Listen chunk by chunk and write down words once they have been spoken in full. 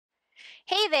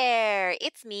Hey there,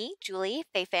 it's me, Julie,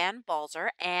 fei-fan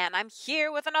Balzer, and I'm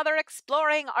here with another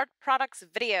Exploring Art Products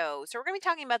video. So we're going to be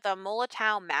talking about the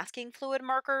Molotow Masking Fluid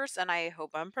Markers, and I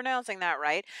hope I'm pronouncing that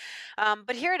right.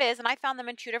 But here it is, and I found them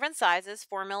in two different sizes,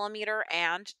 4mm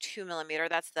and 2mm.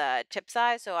 That's the tip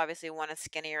size, so obviously one is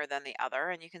skinnier than the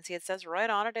other, and you can see it says right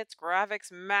on it, it's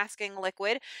graphics masking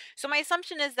liquid. So my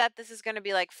assumption is that this is going to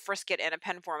be like frisket in a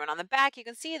pen form, and on the back you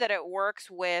can see that it works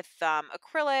with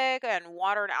acrylic and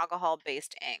water and alcohol based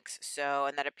inks, so,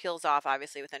 and that it peels off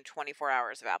obviously within 24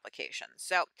 hours of application.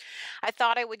 So I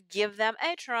thought I would give them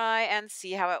a try and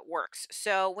see how it works.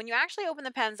 So when you actually open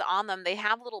the pens on them, they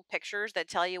have little pictures that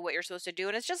tell you what you're supposed to do,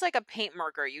 and it's just like a paint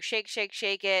marker. You shake, shake,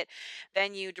 shake it,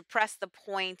 then you depress the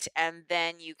point, and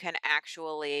then you can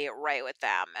actually write with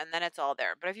them, and then it's all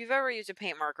there. But if you've ever used a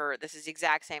paint marker, this is the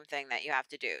exact same thing that you have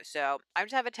to do. So I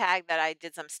just have a tag that I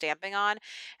did some stamping on,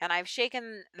 and I've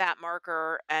shaken that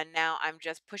marker, and now I'm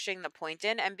just pushing the point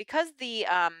in. And because the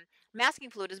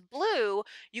masking fluid is blue,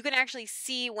 you can actually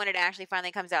see when it actually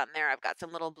finally comes out in there. I've got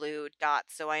some little blue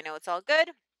dots, so I know it's all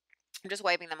good. I'm just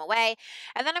wiping them away.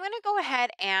 And then I'm going to go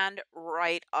ahead and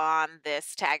write on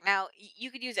this tag. Now, you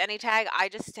could use any tag. I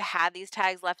just had these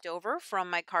tags left over from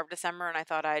my Carved December, and I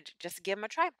thought I'd just give them a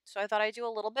try. So I thought I'd do a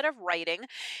little bit of writing.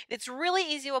 It's really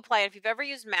easy to apply. If you've ever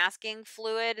used masking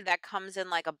fluid that comes in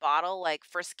like a bottle, like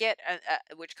frisket,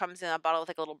 which comes in a bottle with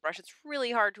like a little brush, it's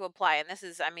really hard to apply. And this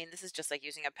is, I mean, this is just like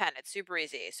using a pen. It's super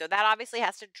easy. So that obviously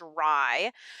has to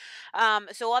dry.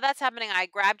 So while that's happening, I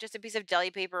grabbed just a piece of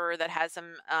deli paper that has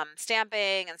some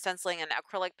stamping and stenciling and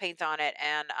acrylic paint on it,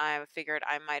 and I figured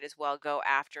I might as well go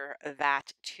after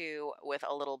that too with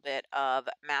a little bit of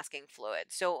masking fluid.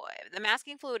 So the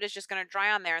masking fluid is just going to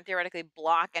dry on there and theoretically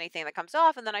block anything that comes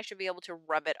off, and then I should be able to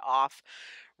rub it off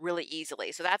really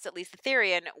easily. So that's at least the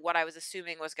theory and what I was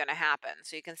assuming was going to happen.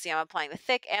 So you can see I'm applying the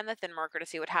thick and the thin marker to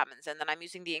see what happens. And then I'm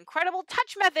using the incredible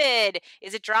touch method.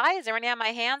 Is it dry? Is there any on my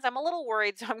hands? I'm a little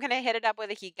worried, so I'm going to hit it up with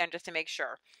a heat gun just to make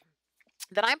sure.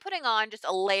 Then I'm putting on just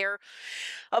a layer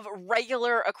of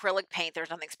regular acrylic paint. There's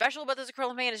nothing special about this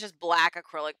acrylic paint. It's just black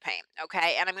acrylic paint,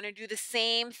 okay? And I'm going to do the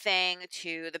same thing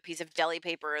to the piece of deli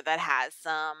paper that has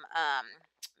some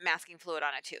masking fluid on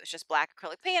it too. It's just black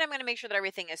acrylic paint. I'm going to make sure that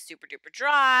everything is super duper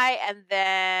dry. And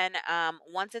then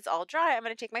once it's all dry, I'm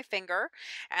going to take my finger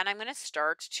and I'm going to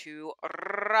start to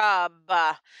rub.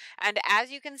 And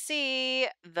as you can see,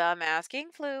 the masking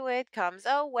fluid comes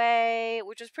away,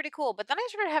 which is pretty cool. But then I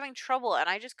started having trouble and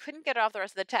I just couldn't get it off the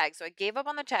rest of the tag. So I gave up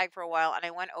on the tag for a while and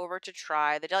I went over to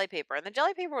try the deli paper. And the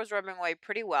deli paper was rubbing away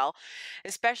pretty well,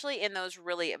 especially in those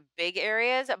really big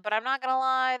areas. But I'm not going to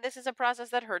lie, this is a process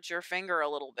that hurts your finger a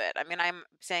little bit. I mean, I'm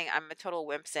saying I'm a total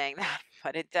wimp saying that,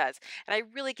 but it does. And I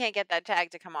really can't get that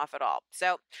tag to come off at all.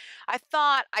 So I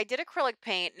thought I did acrylic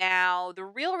paint. Now, the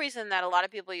real reason that a lot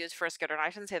of people use frisket, or I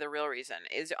shouldn't say the real reason,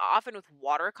 is often with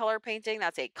watercolor painting.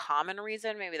 That's a common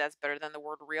reason. Maybe that's better than the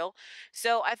word real.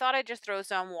 So I thought I'd just throw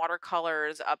some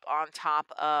watercolors up on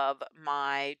top of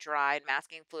my dried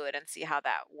masking fluid and see how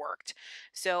that worked.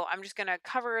 So I'm just going to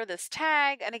cover this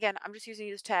tag. And again, I'm just using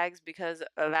these tags because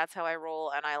that's how I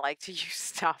roll, and I like to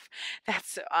use stuff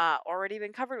that's already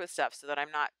been covered with stuff so that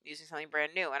I'm not using something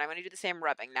brand new. And I'm going to do the same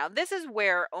rubbing. Now, this is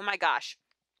where, oh my gosh,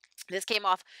 this came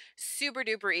off super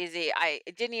duper easy. I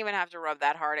didn't even have to rub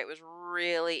that hard. It was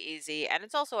really easy. And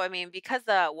it's also, I mean, because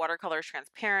the watercolor is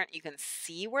transparent, you can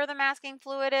see where the masking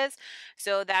fluid is.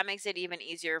 So that makes it even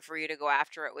easier for you to go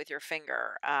after it with your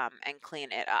finger and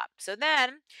clean it up. So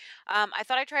then I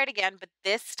thought I'd try it again, but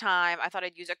this time I thought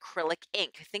I'd use acrylic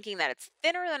ink, thinking that it's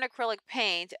thinner than acrylic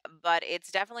paint, but it's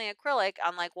definitely acrylic,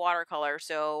 unlike watercolor.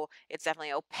 So it's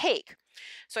definitely opaque.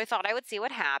 So I thought I would see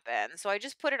what happens. So I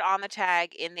just put it on the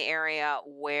tag in the area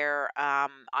where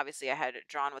obviously I had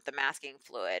drawn with the masking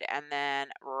fluid, and then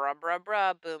rub, rub,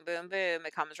 rub, boom, boom, boom,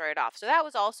 it comes right off. So that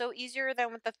was also easier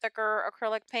than with the thicker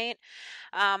acrylic paint.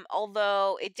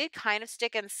 Although it did kind of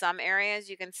stick in some areas.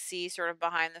 You can see sort of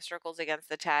behind the circles against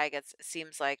the tag, it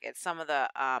seems like it's some of the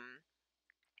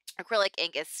acrylic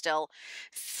ink is still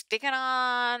sticking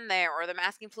on there, or the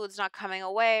masking fluid's not coming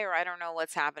away, or I don't know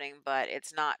what's happening, but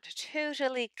it's not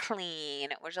totally clean,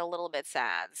 which is a little bit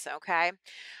sad. So, okay.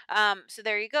 So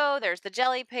there you go. There's the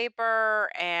jelly paper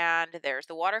and there's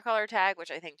the watercolor tag,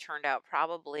 which I think turned out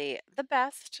probably the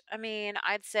best. I mean,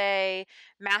 I'd say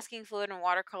masking fluid and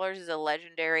watercolors is a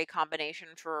legendary combination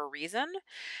for a reason.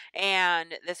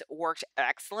 And this worked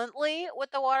excellently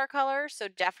with the watercolor, so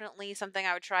definitely something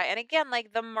I would try. And again,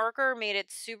 like the marker made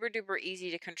it super duper easy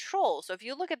to control. So if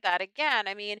you look at that again,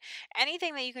 I mean,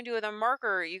 anything that you can do with a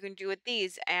marker, you can do with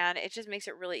these, and it just makes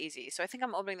it really easy. So I think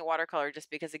I'm opening the watercolor just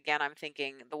because, again, I'm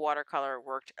thinking the watercolor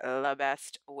worked the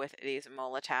best with these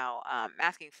Molotow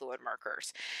masking fluid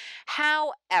markers.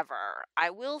 However, I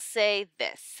will say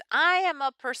this: I am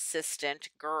a persistent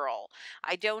girl.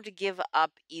 I don't give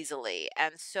up easily.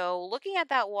 And so looking at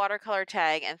that watercolor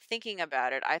tag and thinking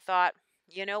about it, I thought,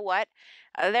 you know what?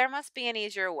 There must be an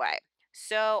easier way.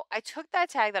 So I took that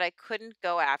tag that I couldn't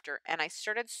go after and I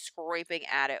started scraping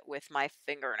at it with my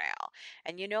fingernail.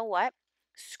 And you know what?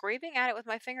 Scraping at it with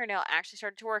my fingernail actually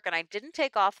started to work, and I didn't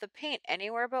take off the paint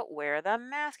anywhere but where the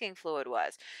masking fluid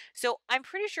was. So I'm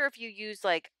pretty sure if you use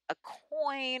like a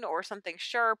coin or something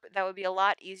sharp, that would be a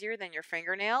lot easier than your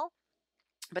fingernail.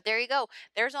 But there you go.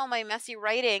 There's all my messy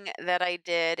writing that I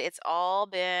did. It's all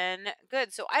been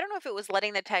good. So I don't know if it was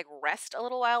letting the tag rest a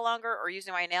little while longer or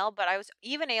using my nail, but I was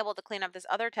even able to clean up this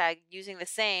other tag using the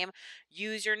same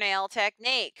use your nail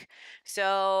technique.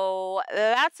 So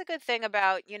that's a good thing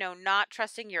about, not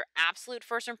trusting your absolute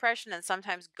first impression and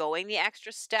sometimes going the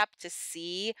extra step to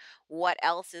see what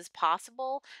else is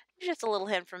possible. Just a little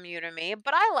hint from you to me,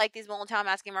 but I like these Molotow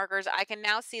masking markers. I can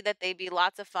now see that they'd be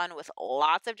lots of fun with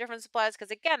lots of different supplies because,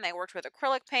 again, they worked with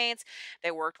acrylic paints, they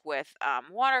worked with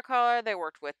watercolor, they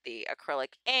worked with the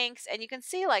acrylic inks, and you can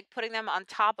see like putting them on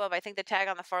top of, I think the tag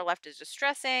on the far left is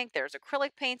distress ink, there's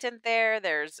acrylic paint in there,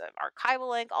 there's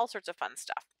archival ink, all sorts of fun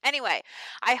stuff. Anyway,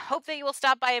 I hope that you will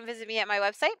stop by and visit me at my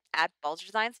website at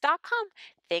balzerdesigns.com.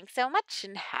 Thanks so much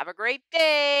and have a great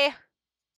day.